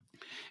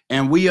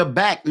And we are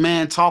back,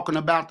 man, talking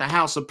about the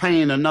House of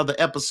Pain, another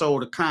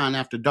episode of Khan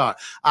After Dark.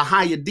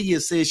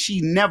 Ahaya says she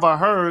never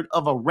heard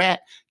of a rat,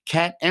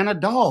 cat, and a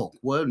dog.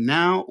 Well,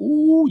 now,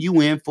 ooh, you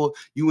in for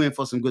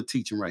some good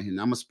teaching right here.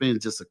 Now, I'm gonna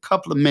spend just a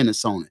couple of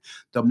minutes on it.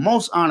 The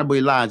Most Honorable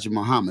Elijah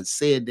Muhammad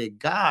said that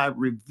God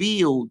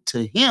revealed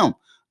to him,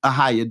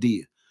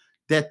 Ahaya,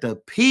 that the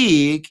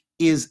pig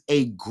is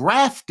a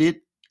grafted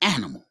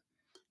animal.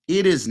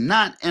 It is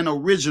not an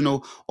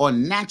original or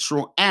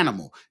natural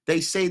animal.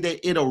 They say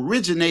that it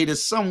originated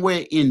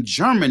somewhere in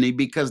Germany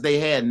because they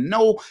had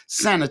no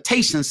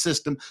sanitation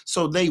system.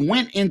 So they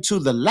went into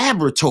the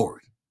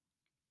laboratory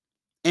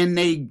and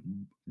I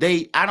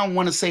don't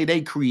want to say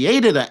they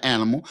created an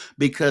animal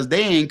because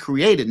they ain't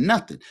created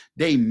nothing.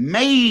 They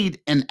made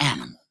an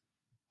animal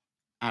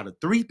out of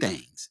three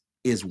things.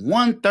 It's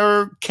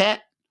 1/3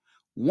 cat,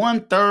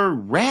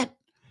 1/3 rat,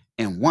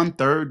 and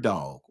 1/3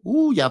 dog.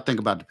 Ooh, y'all think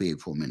about the pig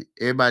for a minute.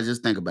 Everybody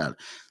just think about it.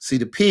 See,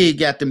 the pig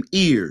got them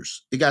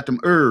ears. It got them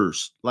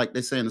ears, like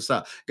they say in the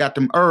South. Got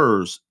them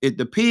ears.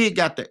 The pig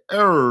got the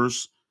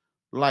ears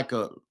like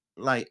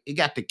it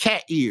got the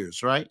cat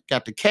ears, right?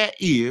 Got the cat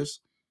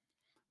ears.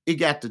 It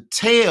got the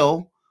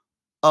tail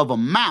of a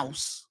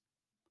mouse.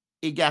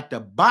 It got the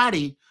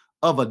body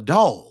of a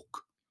dog.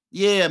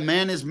 Yeah,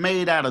 man, it's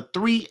made out of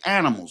three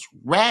animals: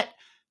 rat,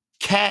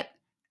 cat,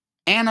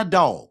 and a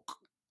dog.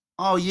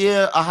 Oh,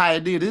 yeah,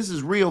 Ahaya, this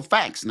is real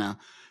facts now.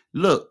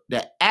 Look,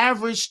 the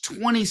average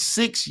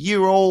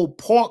 26-year-old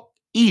pork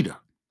eater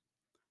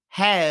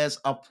has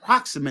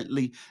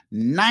approximately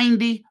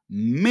 90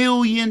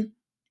 million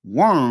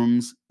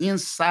worms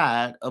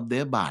inside of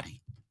their body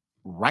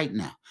right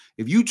now.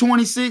 If you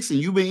 26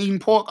 and you've been eating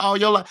pork all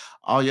your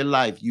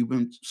life, you've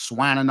been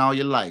swining all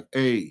your life.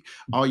 Hey,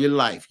 all your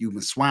life, you've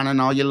been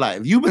swining all your life.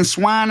 If you've been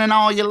swining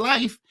all your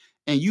life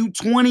and you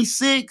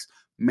 26,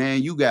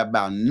 man, you got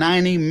about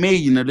 90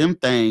 million of them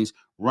things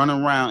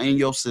running around in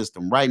your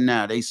system right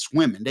now. They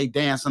swimming, they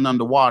dancing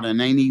underwater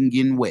and ain't even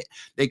getting wet.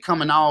 They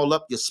coming all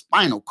up your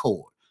spinal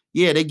cord.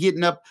 Yeah, they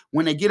getting up.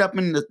 When they get up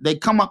they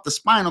come up the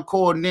spinal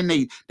cord and then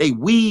they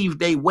weave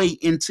their way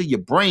into your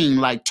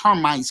brain like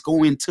termites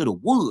go into the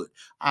wood.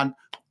 I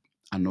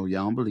know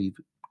y'all don't believe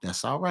it.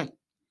 That's all right.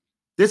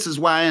 This is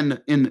why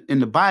in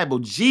the Bible,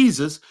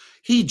 Jesus,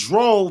 he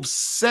drove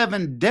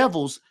 7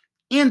 devils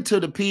into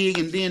the pig,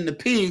 and then the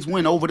pigs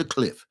went over the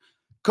cliff.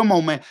 Come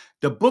on, man.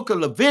 The book of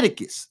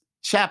Leviticus,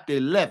 chapter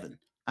 11.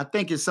 I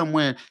think it's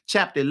somewhere in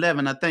chapter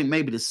 11, I think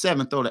maybe the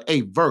 7th or the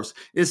 8th verse.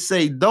 It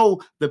say,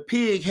 though the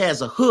pig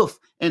has a hoof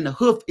and the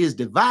hoof is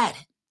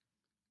divided,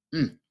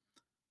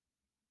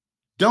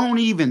 don't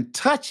even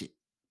touch it,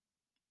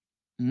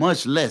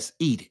 much less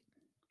eat it.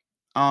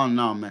 Oh,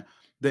 no, man.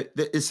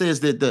 It says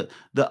that the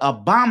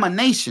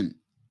abomination,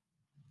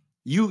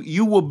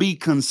 you will be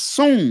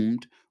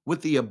consumed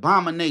with the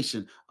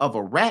abomination of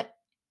a rat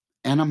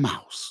and a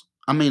mouse.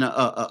 I mean,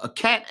 a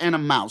cat and a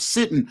mouse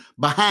sitting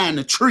behind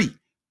a tree.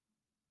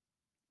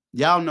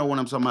 Y'all know what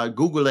I'm talking about.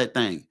 Google that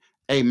thing.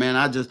 Hey, man,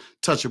 I just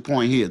touch a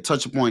point here,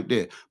 touch a point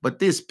there. But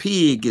this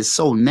pig is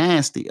so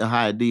nasty,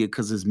 Ahaya,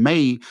 because it's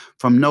made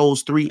from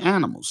those 3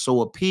 animals.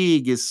 So a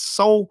pig is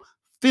so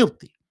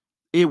filthy,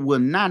 it will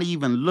not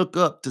even look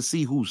up to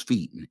see who's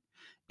feeding it.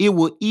 It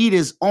will eat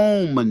its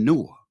own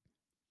manure.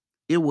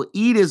 It will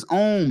eat its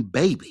own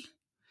baby.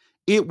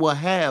 It will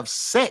have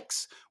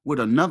sex with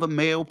another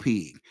male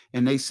pig,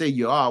 and they say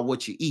you are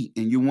what you eat,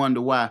 and you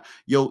wonder why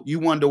your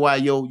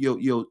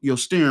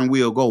steering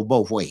wheel go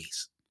both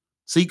ways.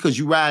 See, because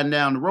you riding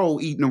down the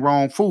road eating the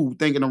wrong food,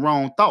 thinking the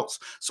wrong thoughts.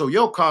 So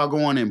your car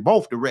going in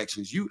both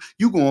directions. You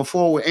going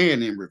forward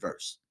and in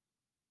reverse.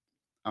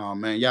 Oh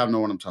man, y'all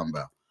know what I'm talking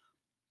about.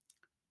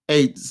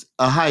 Hey,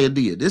 Ahaya,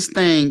 this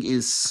thing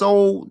is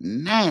so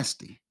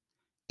nasty.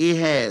 It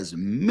has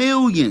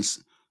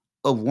millions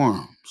of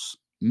worms.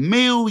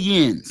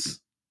 Millions.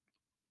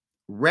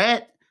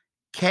 Rat,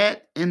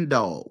 cat, and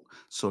dog.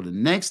 So the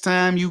next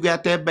time you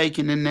got that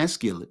bacon in that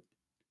skillet,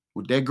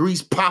 with that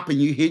grease popping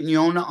you, hitting you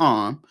on the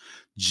arm,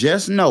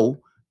 just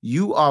know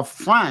you are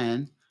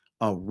frying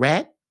a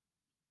rat,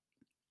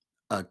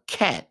 a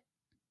cat,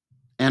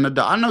 and a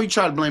dog. I know you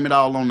try to blame it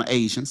all on the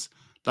Asians.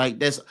 Like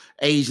that's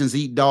Asians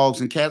eat dogs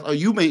and cats. Oh,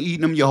 you've been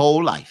eating them your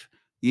whole life.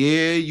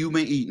 Yeah, you've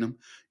been eating them.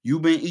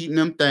 You've been eating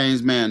them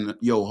things, man,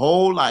 your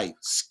whole life.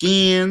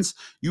 Skins.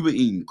 You've been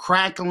eating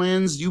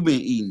cracklings. You've been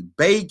eating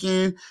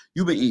bacon.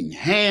 You've been eating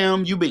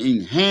ham. You've been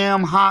eating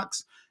ham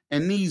hocks.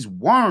 And these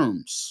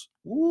worms,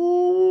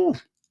 ooh,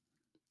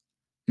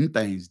 them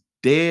things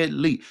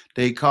deadly.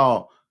 They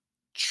call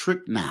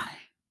trichini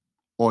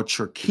or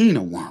trichina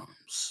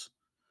worms.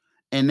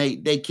 And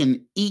they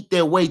can eat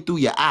their way through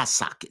your eye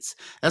sockets.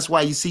 That's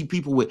why you see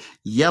people with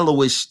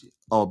yellowish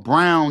or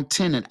brown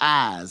tinted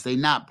eyes. They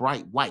not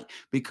bright white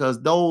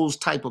because those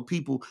type of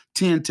people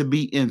tend to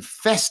be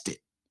infested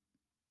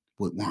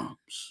with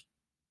worms.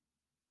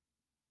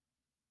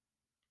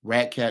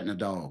 Rat, cat, and a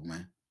dog,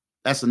 man.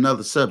 That's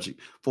another subject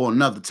for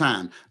another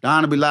time. The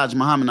Honorable Elijah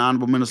Muhammad, the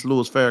Honorable Minister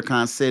Louis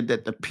Farrakhan said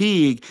that the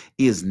pig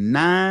is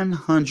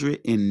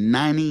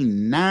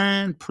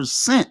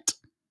 999%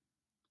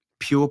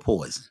 pure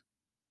poison.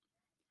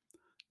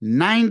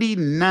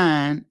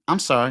 99, I'm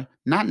sorry,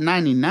 not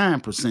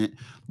 99%,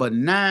 but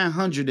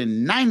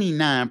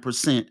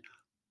 999%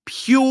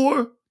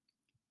 pure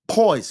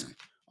poison.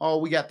 Oh,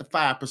 we got the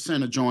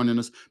 5%er joining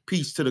us.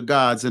 Peace to the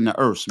gods and the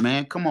earths,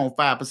 man. Come on,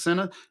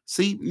 5%er.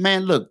 See,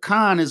 man, look,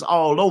 Khan is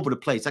all over the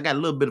place. I got a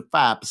little bit of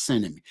 5%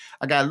 in me.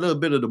 I got a little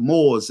bit of the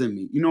Moors in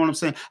me. You know what I'm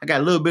saying? I got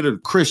a little bit of the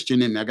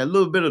Christian in me. I got a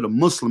little bit of the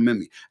Muslim in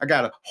me. I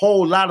got a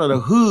whole lot of the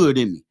hood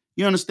in me.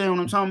 You understand what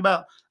I'm talking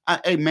about?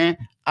 Hey, man,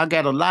 I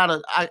got a lot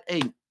of,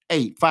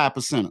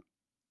 5%er.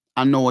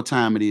 I know what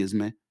time it is,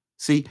 man.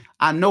 See,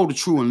 I know the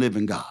true and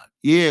living God.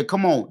 Yeah,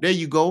 come on. There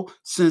you go.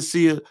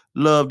 Sincere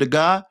love to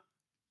God.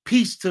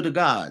 Peace to the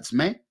gods,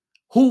 man.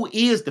 Who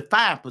is the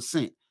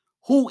 5%?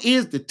 Who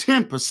is the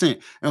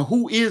 10%? And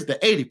who is the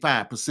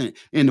 85%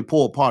 in the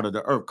poor part of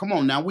the earth? Come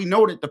on now. We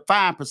know that the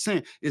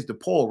 5% is the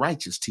poor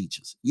righteous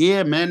teachers.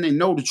 Yeah, man. They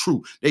know the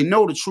truth. They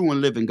know the true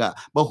and living God.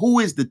 But who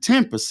is the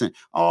 10%?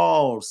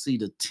 Oh, see,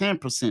 the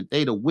 10%,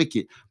 they the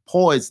wicked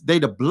poison. They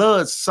the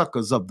blood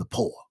suckers of the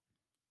poor.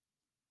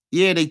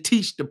 Yeah, they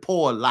teach the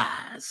poor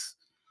lies.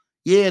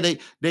 Yeah,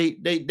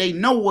 they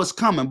know what's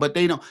coming, but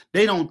they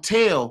don't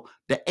tell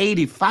the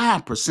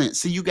 85%.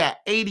 See, you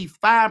got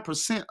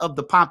 85% of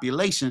the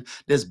population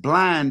that's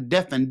blind,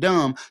 deaf, and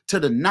dumb to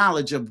the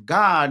knowledge of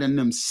God and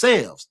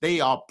themselves. They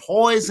are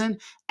poison,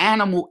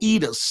 animal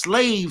eaters,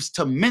 slaves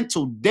to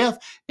mental death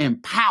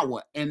and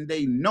power, and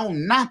they know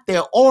not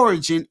their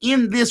origin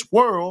in this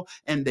world,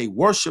 and they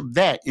worship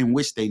that in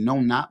which they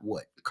know not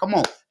what. Come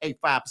on.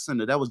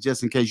 5%. That was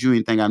just in case you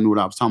didn't think I knew what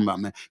I was talking about,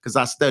 man. Because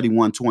I study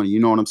 120. You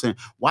know what I'm saying?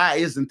 Why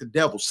isn't the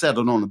devil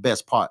settled on the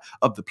best part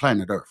of the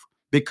planet Earth?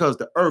 Because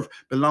the earth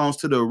belongs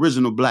to the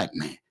original black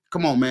man.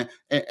 Come on, man.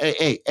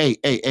 Hey.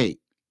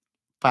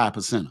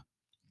 5%.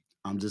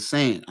 I'm just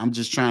saying. I'm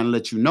just trying to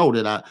let you know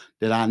that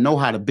I know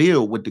how to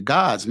build with the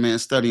gods, man,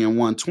 studying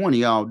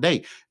 120 all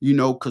day. You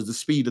know, because the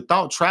speed of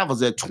thought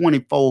travels at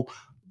 24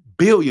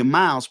 billion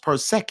miles per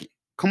second.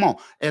 Come on,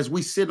 as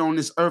we sit on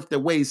this earth that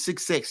weighs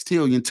 6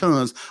 sextillion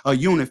tons, a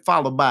unit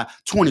followed by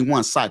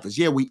 21 ciphers.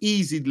 Yeah, we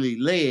easily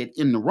led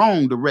in the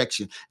wrong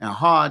direction and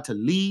hard to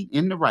lead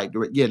in the right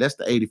direction. Yeah, that's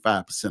the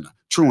 85%.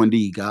 True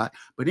indeed, God.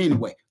 But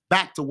anyway,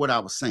 back to what I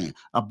was saying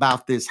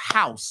about this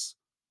house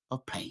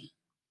of pain.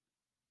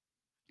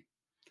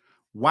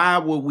 Why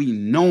would we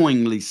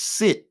knowingly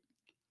sit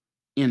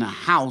in a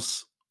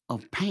house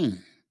of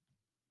pain?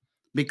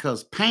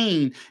 Because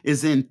pain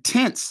is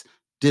intense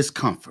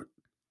discomfort.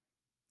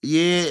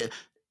 Yeah,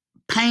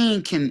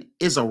 pain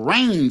is a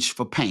range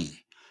for pain.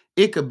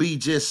 It could be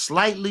just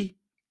slightly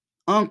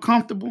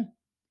uncomfortable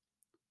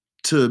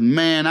to,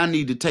 man, I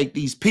need to take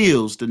these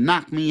pills to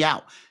knock me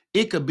out.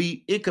 It could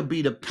be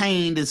the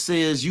pain that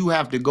says you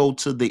have to go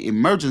to the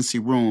emergency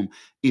room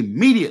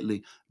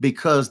immediately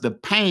because the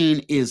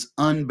pain is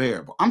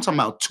unbearable. I'm talking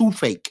about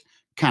toothache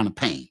kind of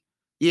pain.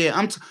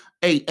 Yeah,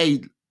 hey,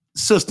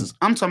 sisters,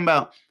 I'm talking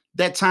about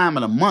that time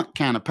of the month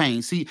kind of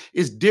pain. See,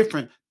 it's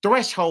different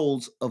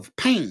thresholds of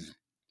pain.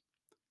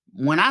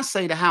 When I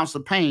say the house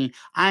of pain,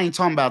 I ain't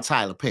talking about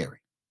Tyler Perry.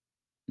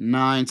 No,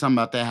 I ain't talking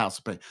about that house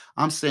of pain.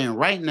 I'm saying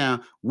right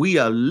now, we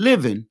are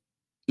living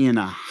in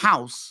a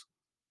house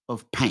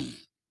of pain.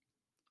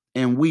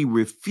 And we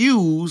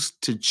refuse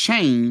to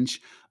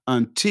change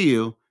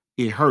until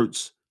it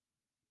hurts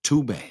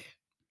too bad.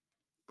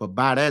 But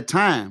by that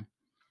time,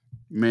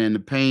 man, the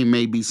pain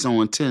may be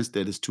so intense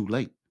that it's too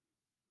late.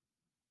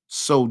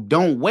 So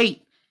don't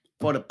wait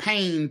for the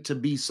pain to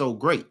be so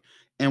great.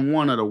 And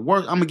one of the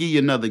worst, I'm going to give you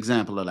another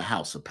example of the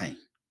house of pain.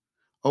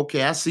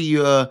 Okay, I see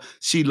you,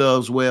 She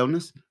Loves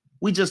Wellness.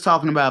 We just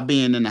talking about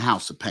being in the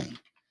house of pain.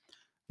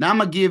 Now, I'm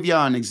going to give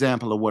y'all an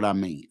example of what I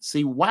mean.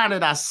 See, why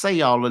did I say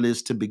all of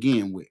this to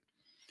begin with?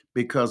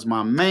 Because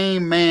my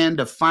main man,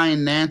 the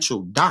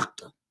financial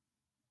doctor,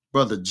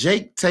 Brother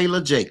Jake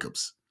Taylor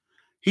Jacobs,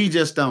 he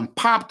just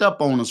popped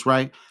up on us,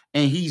 right?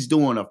 And he's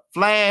doing a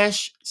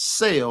flash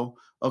sale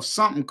of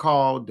something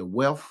called the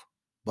Wealth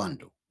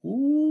Bundle.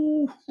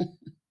 Ooh,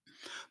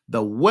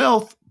 the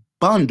Wealth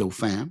Bundle,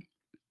 fam.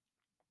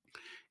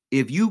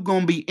 If you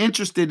going to be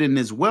interested in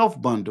this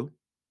Wealth Bundle,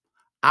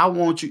 I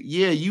want you,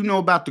 you know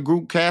about the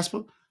group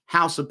Casper,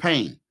 House of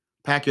Pain.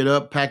 Pack it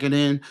up, pack it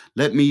in,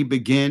 let me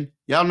begin.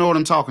 Y'all know what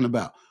I'm talking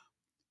about.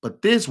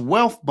 But this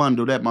Wealth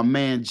Bundle that my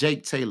man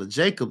Jake Taylor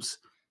Jacobs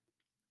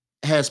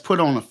has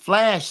put on a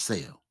flash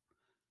sale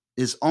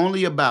is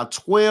only about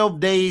 12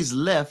 days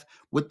left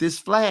with this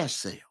flash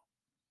sale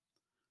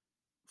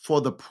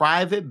for the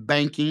Private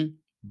Banking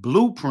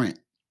Blueprint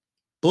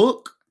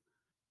book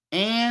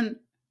and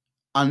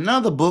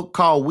another book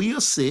called We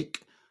Are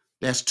Sick.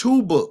 That's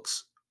 2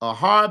 books, a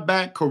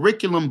hardback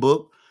curriculum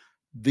book,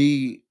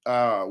 the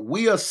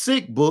We Are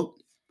Sick book,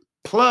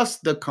 plus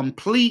the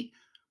complete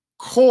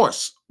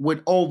course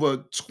with over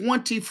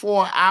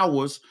 24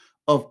 hours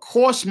of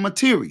course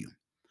material.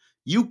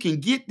 You can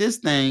get this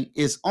thing.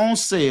 It's on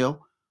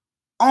sale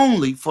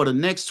only for the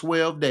next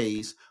 12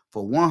 days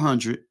for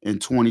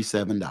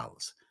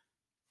 $127.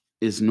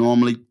 It's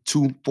normally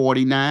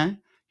 $249.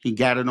 He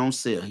got it on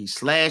sale. He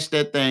slashed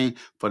that thing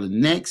for the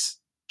next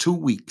 2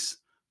 weeks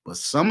But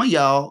some of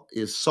y'all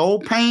is so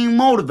pain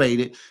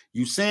motivated.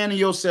 You saying to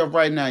yourself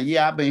right now,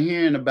 yeah, I've been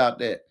hearing about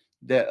that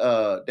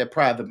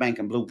private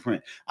banking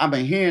blueprint. I've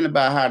been hearing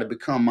about how to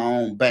become my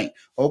own bank.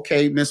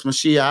 Okay, Miss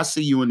Mashia, I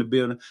see you in the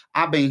building.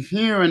 I've been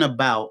hearing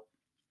about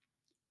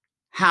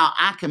how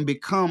I can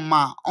become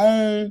my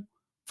own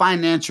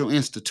financial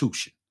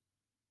institution.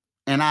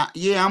 And I'm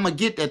gonna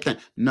get that thing.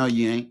 No,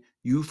 you ain't.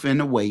 You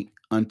finna wait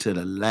until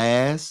the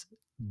last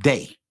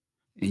day.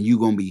 And you're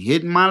gonna be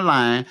hitting my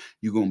line.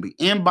 You're gonna be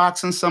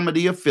inboxing some of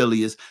the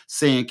affiliates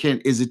saying,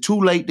 is it too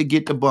late to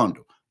get the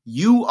bundle?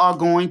 You are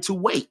going to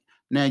wait.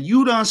 Now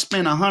you done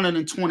spent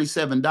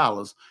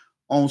 $127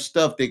 on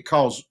stuff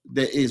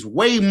that is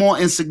way more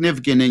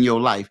insignificant in your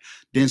life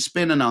than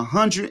spending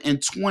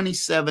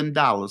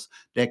 $127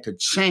 that could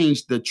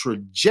change the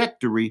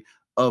trajectory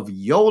of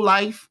your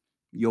life,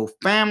 your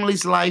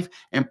family's life,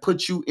 and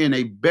put you in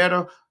a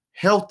better,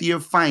 healthier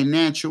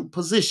financial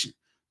position.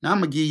 Now I'm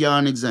gonna give y'all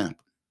an example.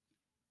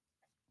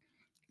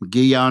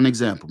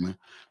 Man.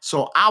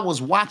 So I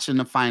was watching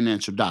The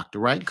Financial Doctor,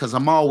 right? Because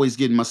I'm always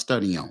getting my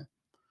study on.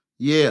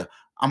 Yeah,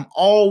 I'm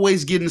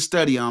always getting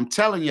study on. I'm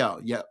telling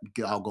y'all,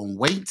 y'all gonna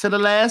wait till the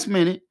last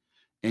minute,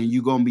 and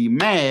you're gonna be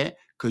mad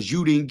because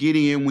you didn't get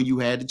in when you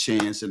had the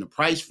chance, and the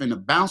price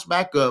finna bounce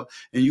back up,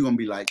 and you're gonna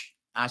be like,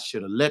 I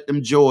should have let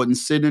them Jordans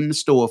sit in the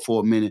store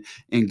for a minute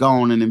and go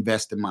on and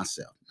invest in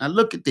myself. Now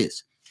look at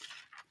this.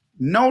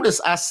 Notice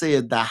I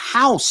said the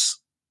house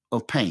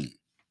of pain.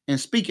 And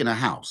speaking of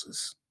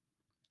houses,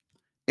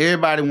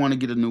 everybody want to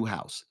get a new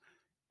house.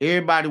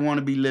 Everybody want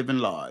to be living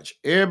large.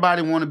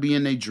 Everybody want to be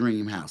in their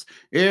dream house.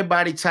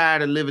 Everybody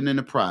tired of living in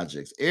the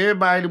projects.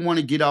 Everybody want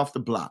to get off the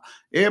block.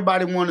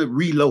 Everybody want to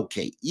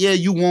relocate. Yeah,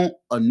 you want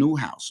a new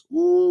house.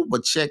 Ooh,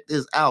 but check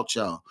this out,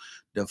 y'all.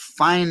 The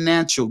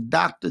financial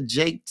Dr.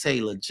 Jake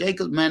Taylor.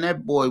 Jacobs, man,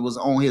 that boy was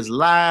on his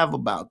live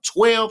about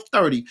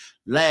 12:30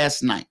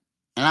 last night.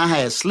 And I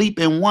had sleep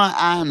in one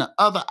eye and the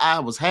other eye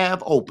was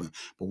half open.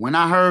 But when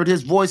I heard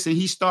his voice and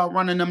he started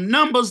running them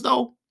numbers,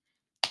 though,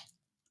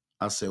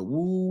 I said,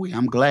 woo,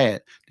 I'm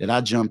glad that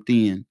I jumped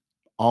in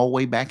all the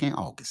way back in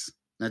August.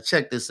 Now,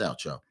 check this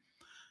out, y'all.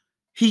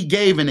 He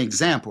gave an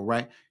example,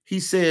 right? He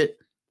said,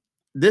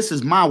 this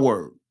is my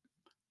word.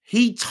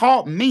 He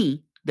taught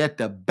me that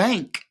the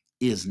bank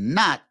is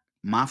not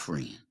my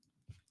friend.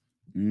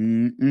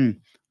 I'm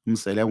going to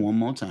say that one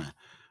more time.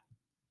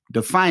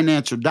 The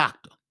financial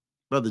doctor,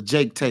 Brother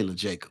Jake Taylor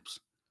Jacobs.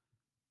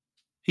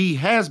 He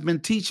has been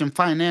teaching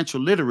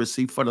financial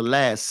literacy for the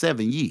last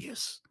 7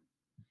 years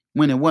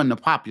when it wasn't a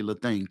popular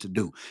thing to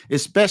do,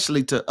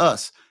 especially to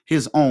us,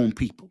 his own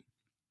people.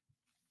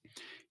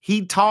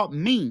 He taught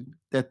me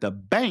that the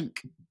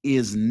bank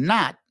is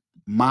not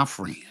my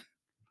friend.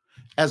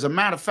 As a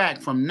matter of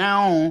fact, from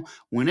now on,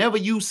 whenever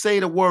you say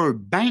the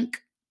word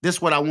bank, this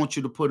is what I want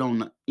you to put on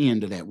the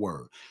end of that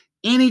word.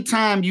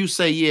 Anytime you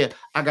say, yeah,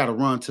 I got to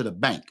run to the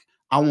bank,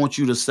 I want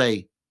you to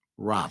say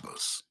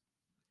robbers.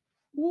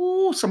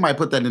 Ooh, somebody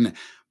put that in there.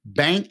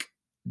 Bank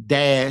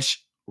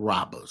dash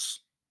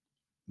robbers.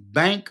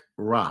 Bank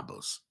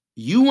robbers.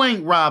 You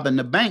ain't robbing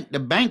the bank. The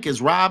bank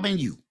is robbing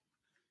you.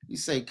 You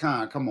say,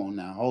 Con, come on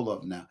now. Hold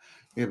up now.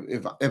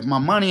 If my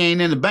money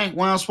ain't in the bank,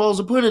 where I'm supposed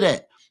to put it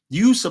at?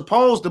 You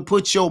supposed to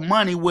put your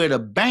money where the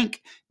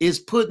bank is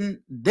putting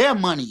their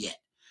money at.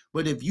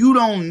 But if you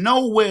don't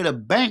know where the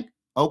bank,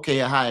 okay,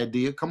 a high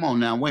idea. Come on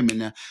now, wait a minute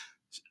now.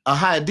 A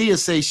high idea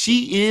say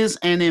she is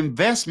an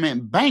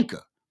investment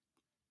banker.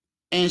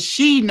 And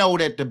she know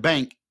that the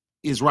bank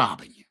is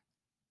robbing you.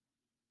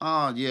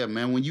 Oh, yeah,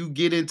 man. When you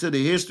get into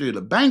the history of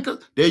the banker,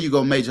 there you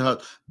go, Major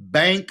Hustle.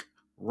 Bank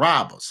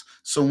robbers.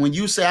 So when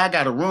you say I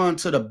got to run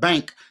to the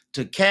bank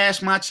to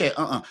cash my check,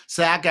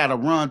 say I got to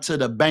run to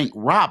the bank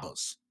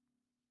robbers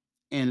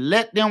and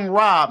let them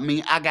rob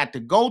me. I got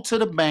to go to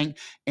the bank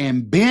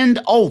and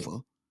bend over.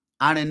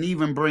 I didn't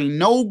even bring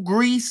no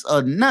grease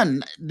or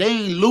nothing. They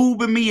ain't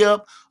lubing me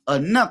up or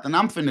nothing.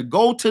 I'm finna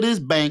go to this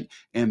bank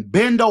and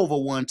bend over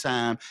one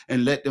time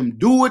and let them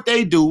do what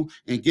they do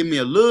and give me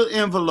a little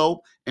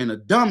envelope and a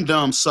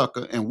dumb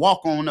sucker and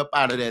walk on up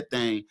out of that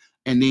thing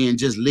and then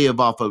just live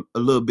off a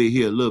little bit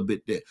here, a little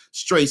bit there.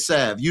 Straight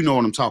salve, you know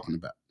what I'm talking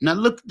about. Now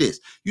look at this.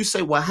 You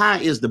say, well, how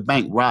is the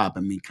bank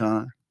robbing me,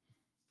 Con?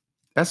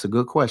 That's a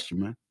good question,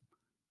 man.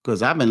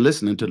 Because I've been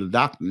listening to the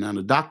doctor. Now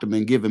the doctor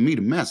been giving me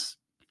the mess.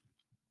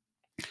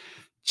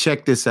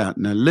 Check this out.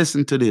 Now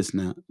listen to this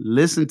now.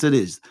 Listen to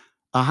this.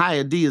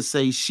 Ahia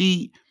say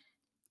she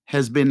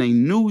has been a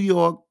New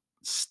York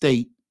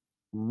State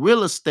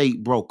real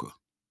estate broker.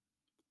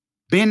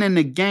 Been in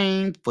the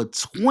game for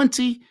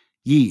 20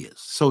 years.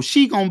 So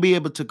she gonna be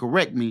able to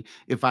correct me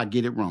if I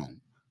get it wrong.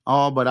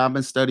 Oh, but I've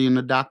been studying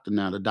the doctor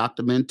now. The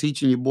doctor been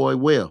teaching your boy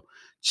well.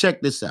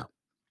 Check this out.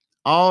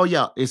 All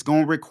y'all, it's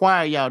gonna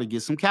require y'all to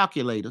get some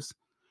calculators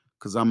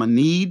because I'm gonna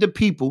need the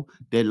people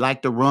that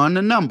like to run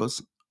the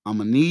numbers. I'm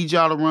gonna need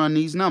y'all to run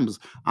these numbers.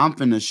 I'm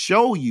finna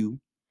show you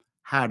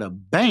how the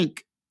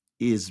bank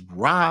is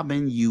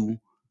robbing you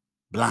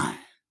blind.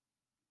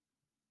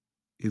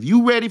 If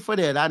you ready for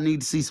that, I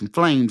need to see some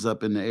flames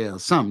up in the air.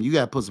 Something. You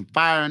got to put some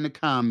fire in the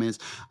comments.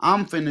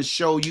 I'm finna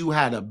show you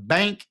how the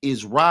bank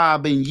is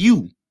robbing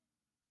you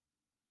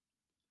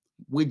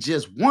with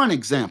just one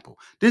example.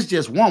 This is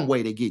just one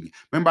way to get you.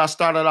 Remember, I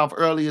started off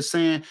earlier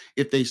saying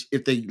if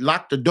they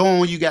lock the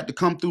door on you, got to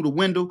come through the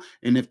window,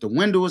 and if the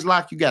window is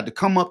locked, you got to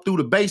come up through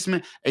the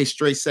basement. Hey,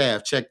 straight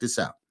Sav, check this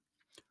out.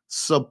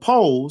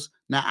 Suppose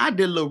now I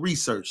did a little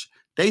research.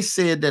 They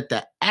said that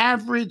the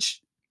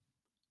average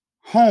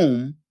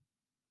home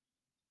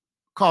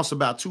costs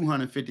about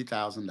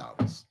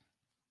 $250,000.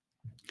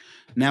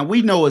 Now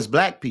we know as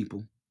black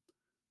people,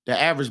 the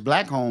average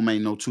black home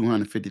ain't no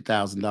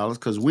 $250,000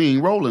 because we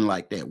ain't rolling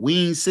like that.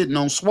 We ain't sitting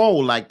on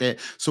swole like that.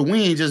 So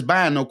we ain't just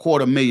buying no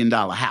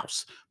 $250,000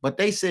 house. But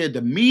they said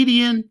the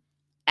median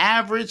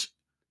average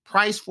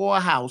price for a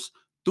house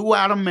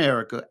throughout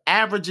America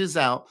averages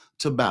out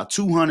to about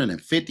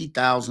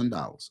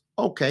 $250,000.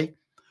 Okay.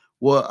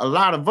 Well, a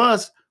lot of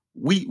us,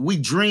 we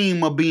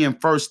dream of being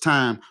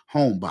first-time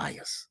home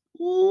buyers.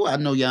 Ooh, I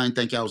know y'all didn't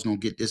think y'all was gonna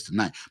get this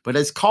tonight, but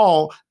it's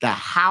called the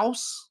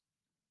House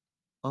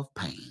of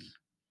Pain.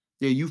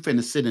 Yeah, you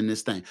finna sit in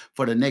this thing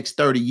for the next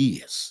 30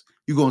 years.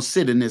 You're gonna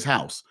sit in this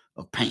house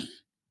of pain.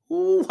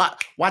 Ooh,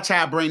 watch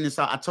how I bring this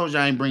out. I told you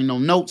I ain't bring no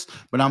notes,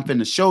 but I'm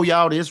finna show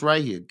y'all this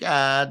right here.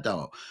 God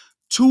dog.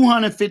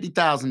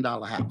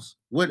 $250,000 house.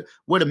 Where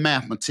the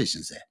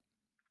mathematicians at?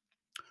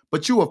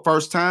 But you a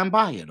first-time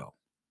buyer, though.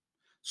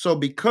 So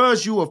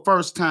because you a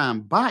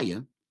first-time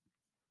buyer,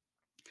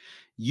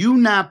 you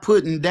not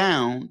putting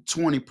down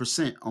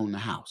 20% on the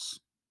house.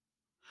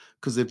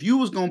 Because if you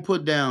was gonna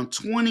put down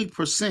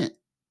 20%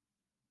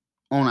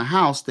 on a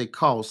house that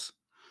costs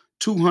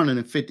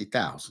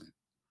 $250,000,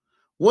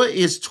 what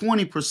is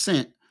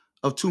 20%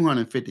 of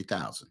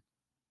 $250,000?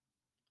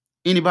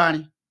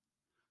 Anybody?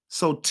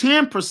 So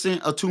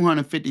 10% of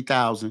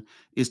 $250,000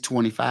 is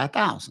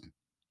 $25,000.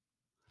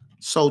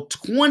 So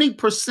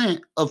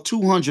 20% of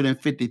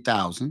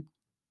 $250,000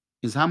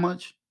 is how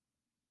much?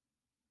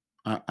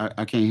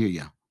 I can't hear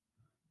you.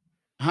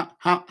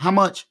 How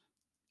much?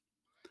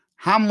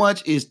 How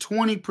much is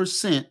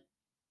 20%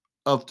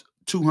 of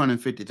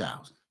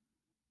 250,000?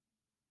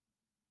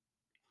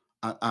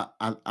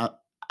 I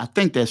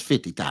think that's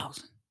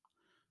 50,000.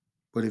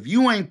 But if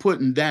you ain't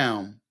putting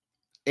down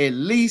at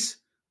least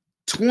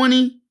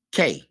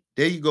 20K,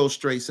 there you go,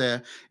 straight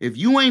Sam. If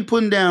you ain't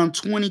putting down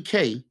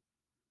 20K,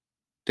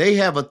 they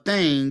have a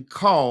thing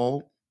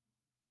called,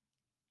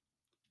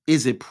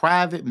 is it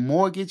private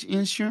mortgage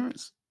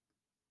insurance?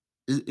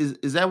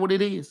 Is that what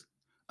it is?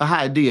 A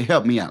high idea,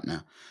 help me out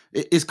now.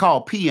 It's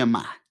called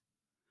PMI.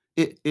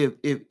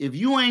 If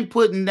you ain't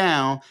putting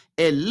down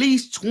at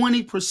least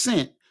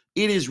 20%,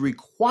 it is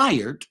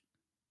required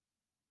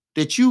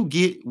that you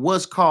get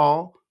what's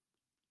called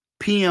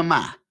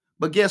PMI.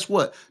 But guess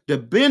what? The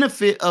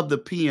benefit of the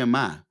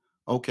PMI,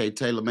 okay,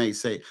 Taylor May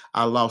say,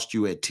 I lost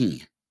you at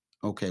 10.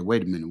 Okay,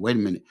 wait a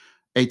minute.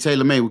 Hey,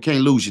 Taylor May, we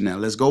can't lose you now.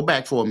 Let's go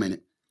back for a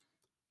minute.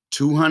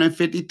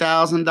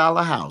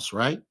 $250,000 house,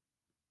 right?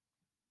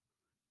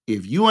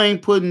 If you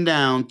ain't putting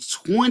down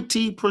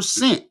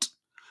 20%,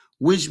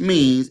 which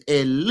means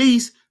at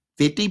least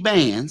 50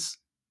 bands,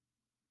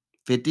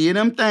 50 of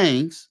them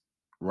things,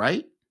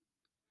 right?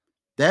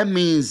 That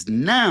means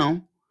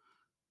now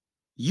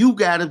you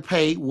got to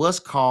pay what's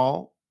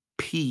called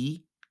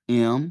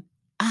PMI.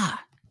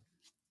 I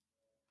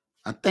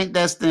think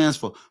that stands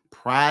for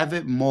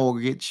private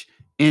mortgage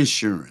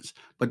insurance.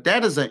 But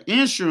that is an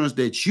insurance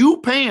that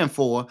you paying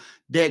for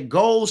that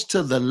goes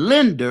to the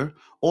lender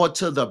or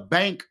to the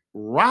bank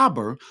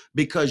robber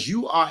because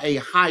you are a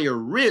higher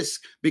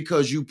risk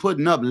because you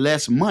putting up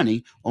less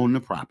money on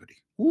the property.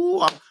 Ooh,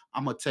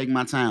 I'm going to take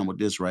my time with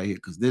this right here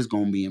because this is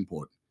going to be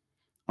important.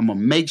 I'm going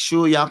to make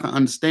sure y'all can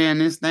understand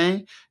this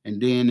thing.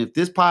 And then if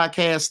this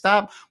podcast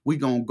stop, we're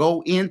going to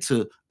go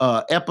into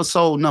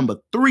episode number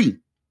 3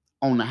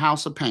 on the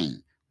House of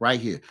Pain right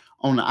here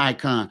on the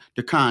icon,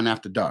 the Con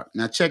After Dark.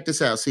 Now check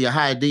this out. See, a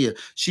high idea.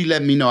 She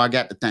let me know I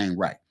got the thing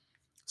right.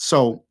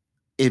 So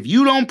if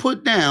you don't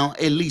put down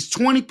at least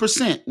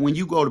 20% when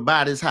you go to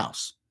buy this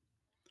house,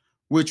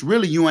 which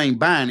really you ain't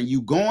buying it,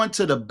 you going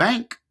to the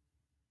bank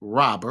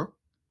robber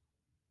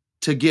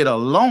to get a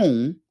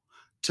loan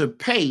to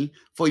pay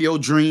for your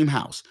dream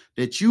house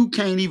that you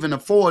can't even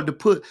afford to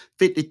put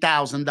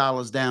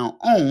 $50,000 down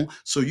on.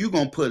 So you're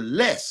going to put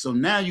less. So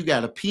now you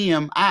got a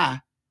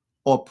PMI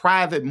or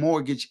private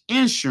mortgage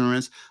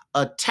insurance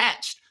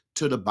attached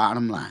to the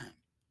bottom line.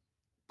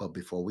 But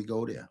before we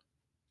go there,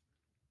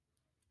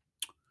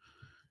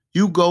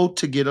 you go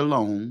to get a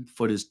loan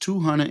for this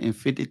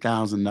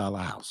 $250,000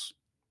 house.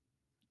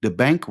 The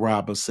bank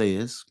robber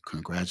says,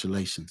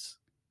 congratulations,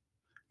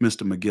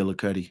 Mr.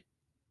 McGillicuddy,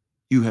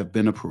 you have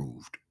been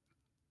approved.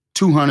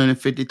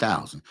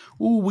 $250,000.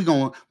 Ooh, we're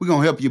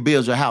gonna help you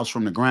build your house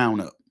from the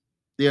ground up.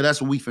 Yeah,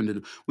 that's what we finna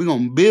do. We're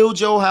going to build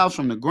your house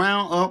from the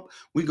ground up.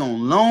 We're going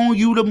to loan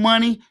you the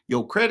money.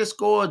 Your credit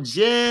score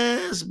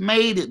just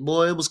made it,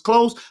 boy. It was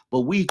close,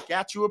 but we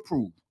got you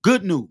approved.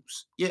 Good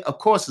news. Yeah, of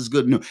course it's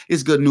good news.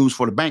 It's good news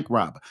for the bank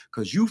robber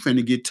because you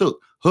finna get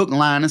took hook,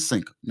 line, and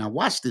sinker. Now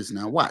watch this.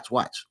 Now watch.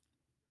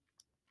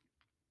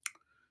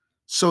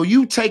 So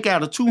you take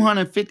out a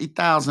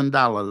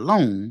 $250,000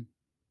 loan.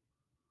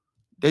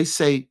 They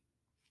say,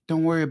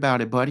 don't worry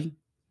about it, buddy.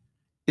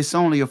 It's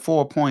only a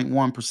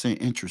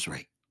 4.1% interest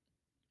rate.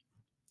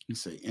 You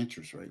say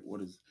interest rate.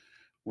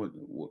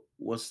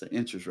 What's the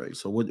interest rate?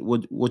 So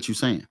what you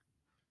saying?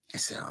 I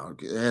said, oh,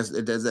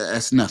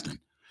 that's nothing.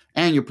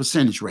 And your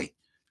percentage rate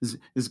is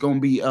going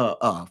to be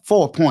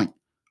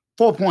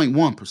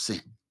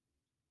 4.1%.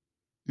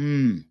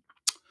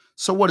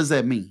 So what does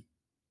that mean?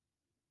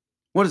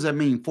 What does that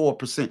mean?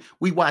 4%.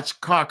 We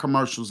watch car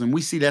commercials and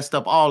we see that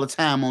stuff all the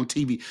time on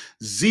TV.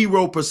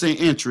 0%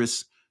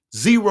 interest,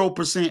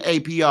 0%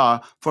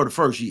 APR for the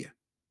first year.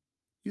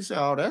 You say,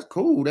 oh, that's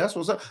cool. That's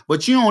what's up.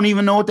 But you don't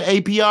even know what the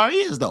APR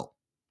is, though.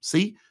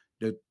 See,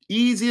 the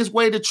easiest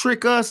way to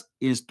trick us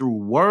is through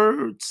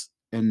words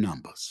and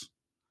numbers.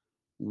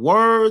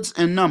 Words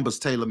and numbers,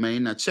 Taylor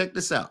Made. Now, check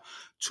this out.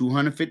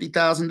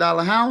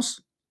 $250,000 house.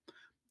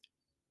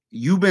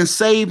 You've been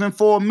saving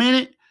for a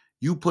minute.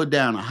 You put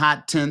down a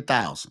hot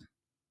 $10,000.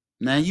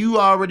 Now, you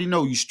already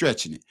know you're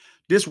stretching it.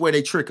 This is where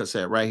they trick us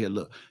at right here.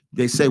 Look,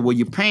 they say, well,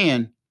 you're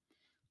paying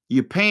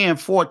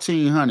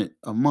 $1,400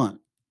 a month,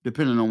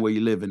 depending on where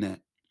you're living at.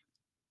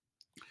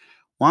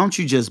 Why don't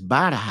you just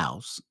buy the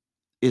house?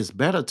 It's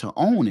better to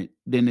own it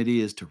than it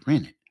is to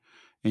rent it.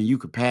 And you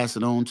could pass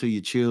it on to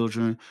your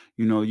children.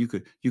 You know, you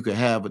could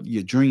have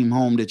your dream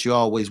home that you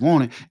always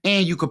wanted,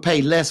 and you could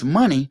pay less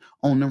money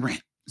on the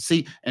rent.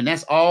 See, and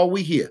that's all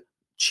we hear.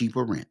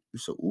 Cheaper rent.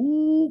 So,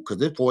 ooh, because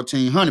it's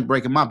 $1,400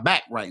 breaking my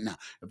back right now.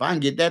 If I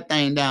can get that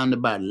thing down to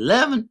about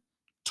 11,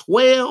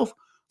 12,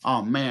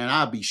 oh man,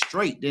 I'll be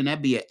straight. Then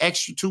that'd be an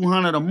extra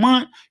 $200 a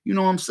month. You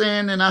know what I'm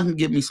saying? Then I can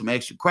get me some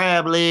extra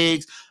crab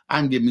legs.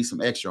 I can get me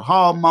some extra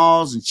hog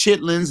maws and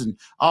chitlins and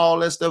all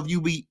that stuff you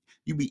be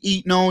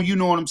eating on. You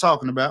know what I'm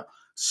talking about.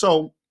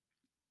 So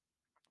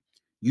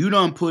you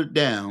done put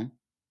down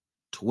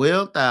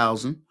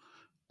 $12,000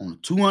 on a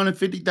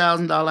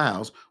 $250,000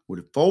 house with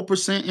a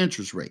 4%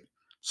 interest rate.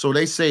 So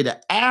they say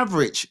the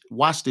average,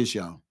 watch this,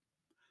 y'all.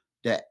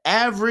 The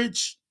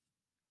average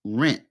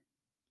rent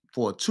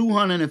for a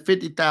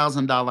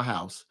 $250,000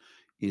 house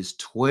is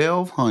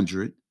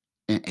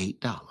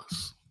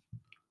 $1,208.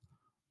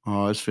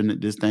 Oh,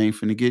 this thing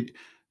finna get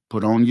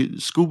put on your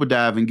scuba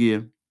diving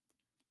gear.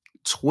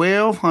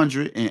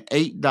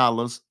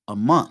 $1,208 a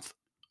month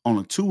on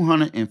a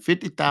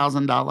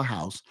 $250,000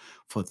 house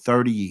for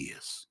 30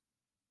 years.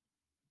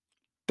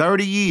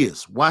 30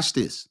 years. Watch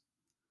this.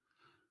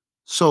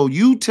 So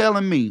you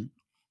telling me,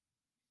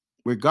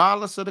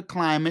 regardless of the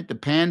climate, the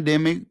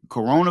pandemic,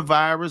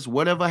 coronavirus,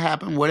 whatever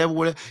happened,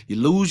 whatever, you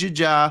lose your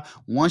job.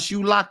 Once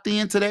you locked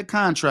into that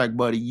contract,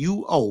 buddy,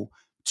 you owe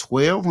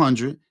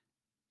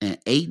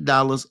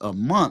 $1,208 a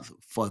month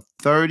for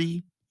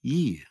 30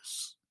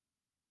 years.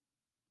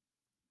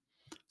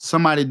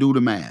 Somebody do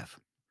the math.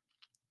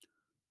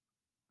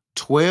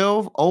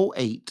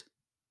 1,208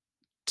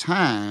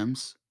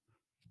 times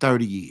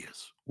 30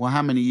 years. Well,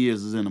 how many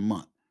years is in a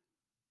month?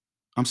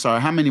 I'm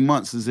sorry, how many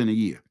months is in a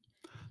year?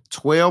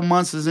 12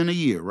 months is in a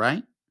year,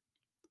 right?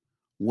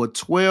 Well,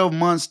 12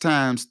 months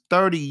times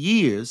 30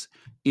 years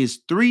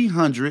is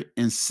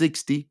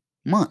 360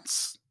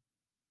 months.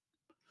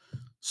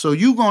 So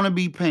you're going to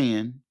be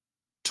paying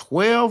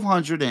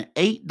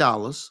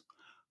 $1,208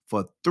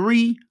 for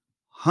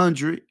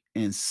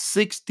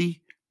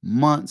 360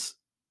 months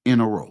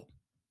in a row.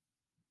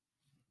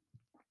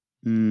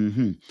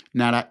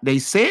 Now, they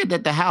said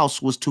that the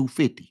house was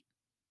 $250.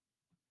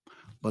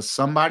 But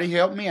somebody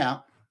help me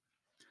out.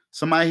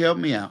 Somebody help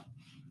me out.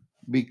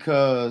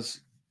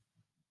 Because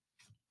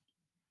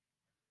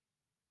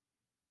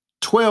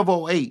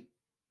 1,208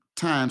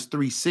 times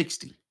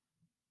 360,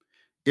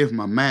 if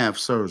my math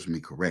serves me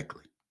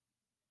correctly,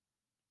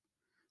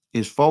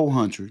 is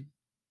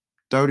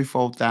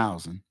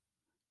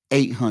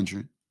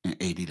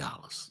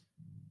 $434,880.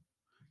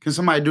 Can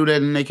somebody do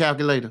that in their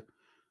calculator?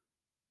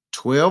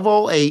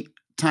 1,208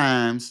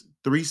 times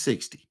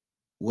 360.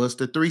 What's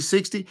the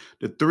 360?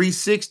 The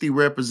 360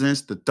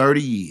 represents the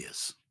 30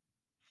 years.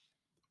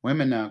 Wait a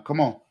minute now. Come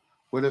on.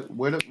 Where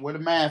the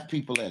math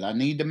people at? I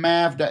need the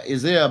math.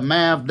 Is there a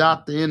math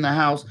doctor in the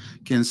house?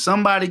 Can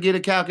somebody get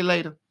a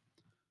calculator?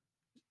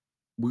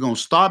 We're going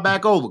to start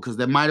back over because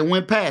that might have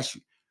went past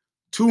you.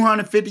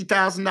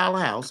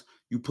 $250,000 house.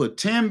 You put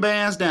 10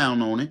 bands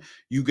down on it.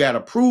 You got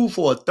approved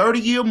for a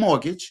 30-year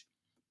mortgage.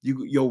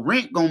 Your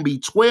rent going to be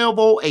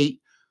 $1,208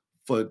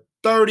 for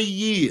 30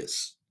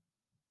 years.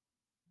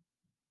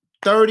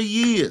 30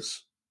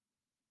 years,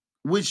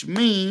 which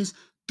means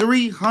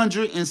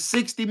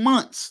 360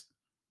 months.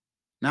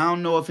 Now, I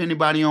don't know if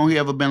anybody on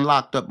here ever been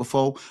locked up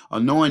before or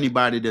know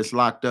anybody that's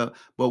locked up,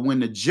 but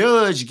when the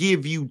judge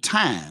give you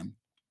time,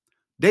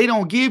 they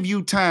don't give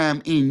you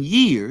time in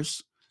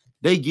years.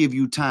 They give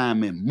you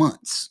time in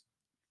months.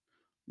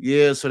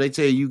 Yeah, so they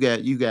tell you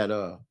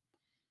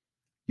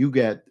you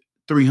got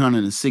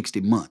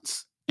 360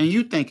 months. And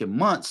you thinking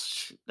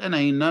months, that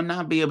ain't nothing.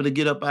 I'll be able to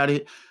get up out of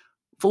here.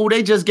 Fool,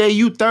 they just gave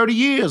you 30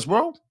 years,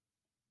 bro.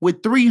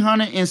 With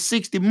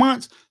 360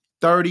 months,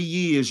 30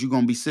 years, you're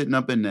gonna be sitting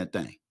up in that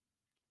thing.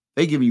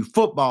 They giving you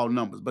football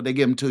numbers, but they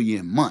give them to you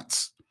in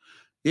months.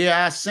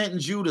 Yeah, I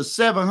sentenced you to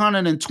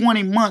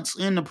 720 months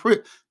in the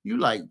prison. You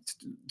like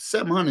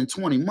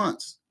 720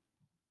 months.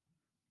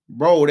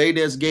 Bro, they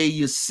just gave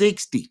you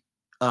 60,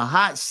 a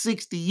hot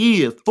 60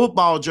 years,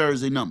 football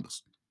jersey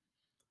numbers.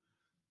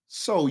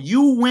 So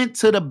you went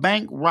to the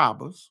bank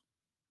robbers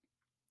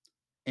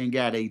and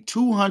got a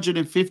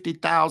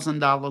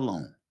 $250,000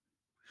 loan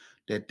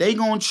that they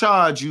gonna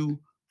charge you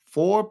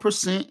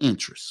 4%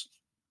 interest,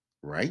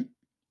 right?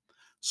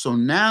 So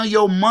now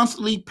your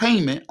monthly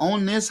payment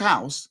on this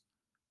house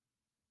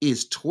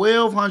is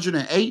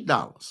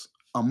 $1,208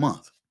 a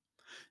month.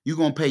 You're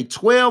gonna pay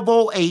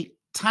 $1,208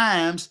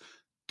 times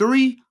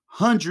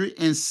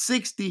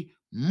 360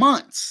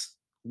 months,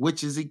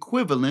 which is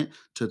equivalent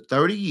to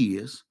 30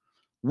 years,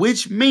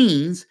 which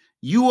means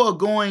you are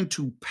going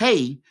to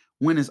pay,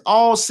 when it's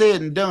all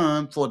said and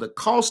done, for the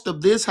cost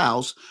of this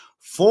house,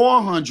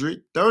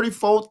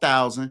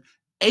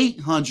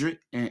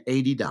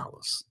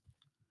 $434,880.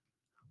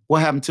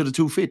 What happened to the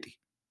 250?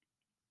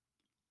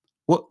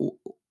 What?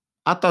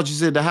 I thought you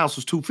said the house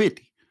was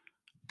 250.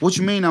 What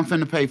you mean I'm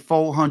finna pay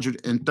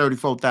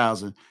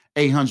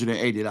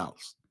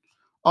 $434,880?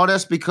 Oh,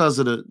 that's because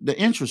of the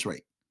interest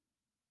rate.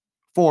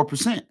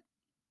 4%.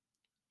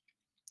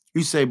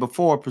 You say, but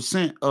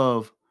 4%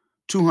 of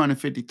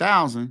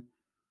 250,000,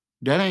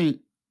 that ain't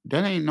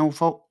no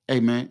folk. Hey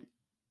man,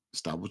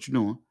 stop what you're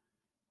doing.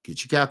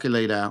 Get your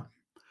calculator out.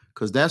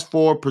 Because that's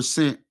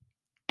 4%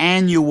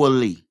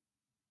 annually.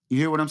 You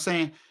hear what I'm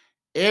saying?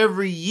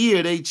 Every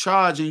year they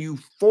charging you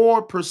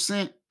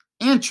 4%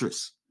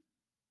 interest.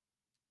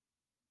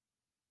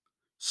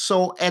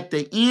 So at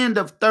the end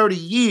of 30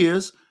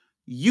 years,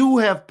 you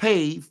have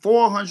paid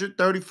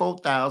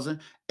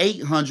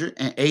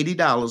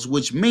 $434,880,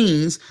 which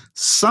means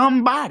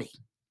somebody,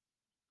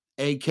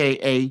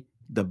 aka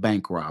the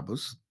bank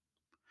robbers,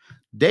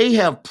 they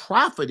have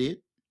profited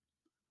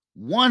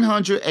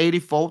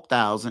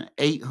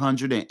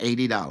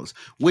 $184,880,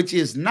 which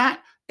is not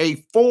a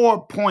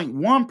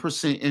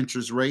 4.1%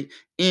 interest rate.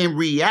 In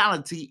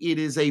reality, it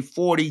is a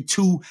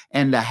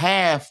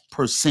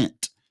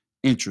 42.5%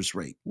 interest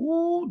rate.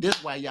 Ooh, this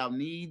is why y'all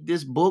need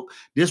this book.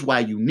 This is why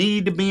you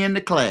need to be in the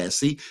class.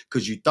 See,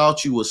 because you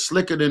thought you were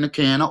slicker than a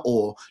can of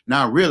oil,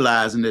 not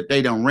realizing that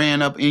they done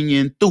ran up in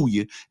you and through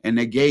you, and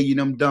they gave you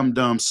them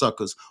dumb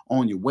suckers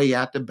on your way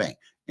out the bank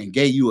and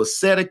gave you a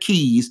set of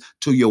keys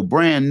to your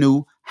brand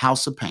new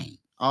house of pain.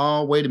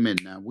 Oh, wait a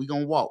minute now. We're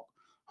going to walk.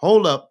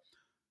 Hold up.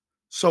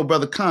 So,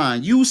 Brother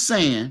Khan, you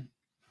saying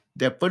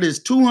that for this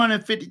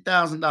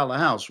 $250,000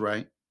 house,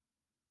 right?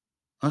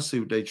 Let's see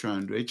what they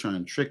trying to do. They trying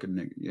to trick a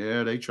nigga.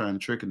 Yeah, they trying to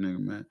trick a nigga,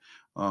 man.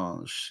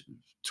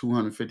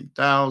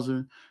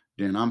 250,000.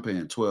 Then I'm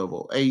paying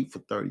 1,208 for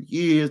 30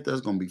 years. That's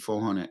gonna be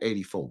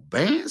 484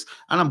 bands.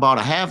 I done bought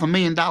a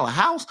 $500,000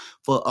 house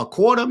for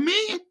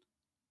 $250,000.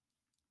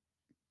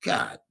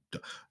 God.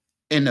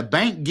 And the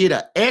bank get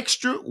an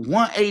extra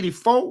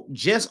 184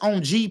 just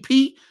on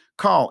GP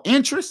called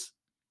interest.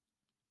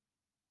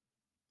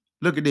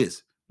 Look at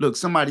this. Look,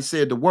 somebody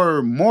said the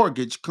word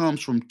mortgage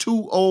comes from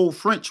two old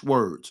French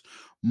words.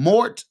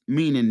 Mort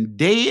meaning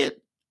dead,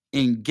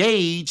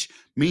 engage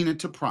meaning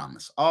to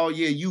promise. Oh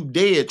yeah, you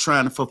dead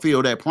trying to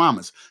fulfill that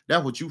promise.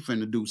 That's what you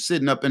finna do,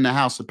 sitting up in the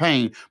house of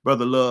pain,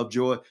 Brother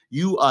Lovejoy.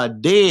 You are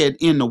dead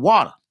in the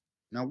water.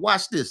 Now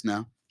watch this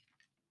now.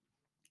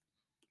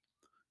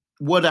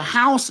 What a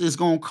house is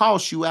going to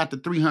cost you after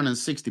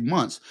 360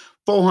 months,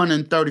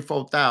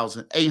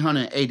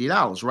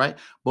 $434,880, right?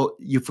 But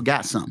you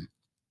forgot something.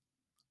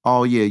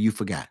 Oh yeah, you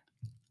forgot.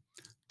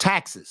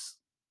 Taxes.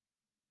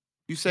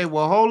 You say,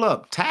 well, hold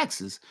up,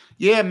 taxes.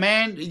 Yeah,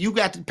 man, you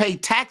got to pay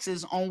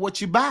taxes on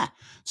what you buy.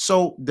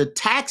 So the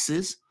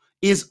taxes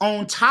is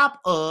on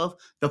top of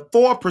the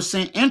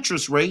 4%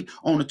 interest rate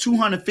on a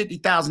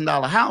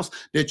 $250,000 house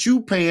that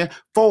you paying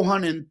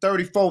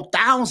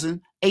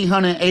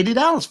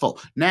 $434,880 for.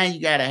 Now you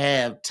got to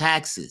have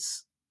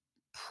taxes,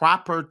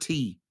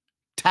 property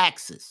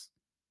taxes.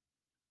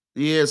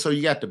 Yeah, so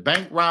you got the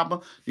bank robber,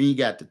 then you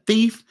got the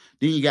thief,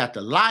 then you got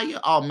the liar.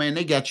 Oh man,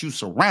 they got you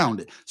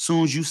surrounded as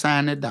soon as you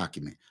sign that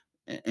document.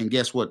 And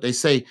guess what? They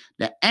say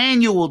the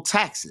annual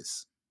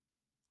taxes.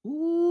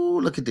 Ooh,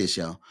 look at this,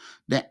 y'all.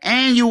 The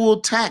annual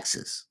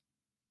taxes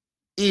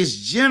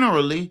is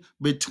generally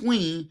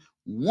between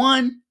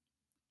 1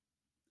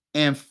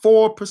 and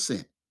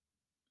 4%.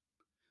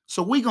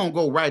 So we're gonna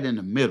go right in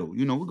the middle.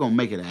 You know, we're gonna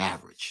make it an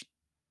average.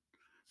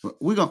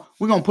 We're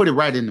gonna put it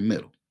right in the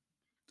middle.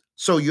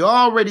 So you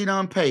already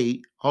done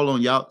paid. Hold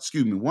on, y'all.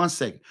 Excuse me 1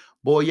 second.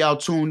 Boy, y'all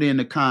tuned in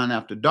to Con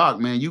After Dark,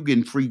 man. You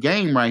getting free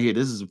game right here.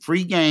 This is a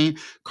free game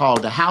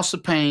called The House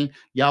of Pain.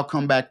 Y'all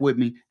come back with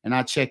me, and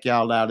I'll check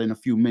y'all out in a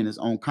few minutes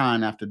on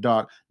Con After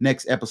Dark.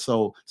 Next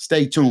episode.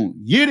 Stay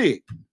tuned. Get it.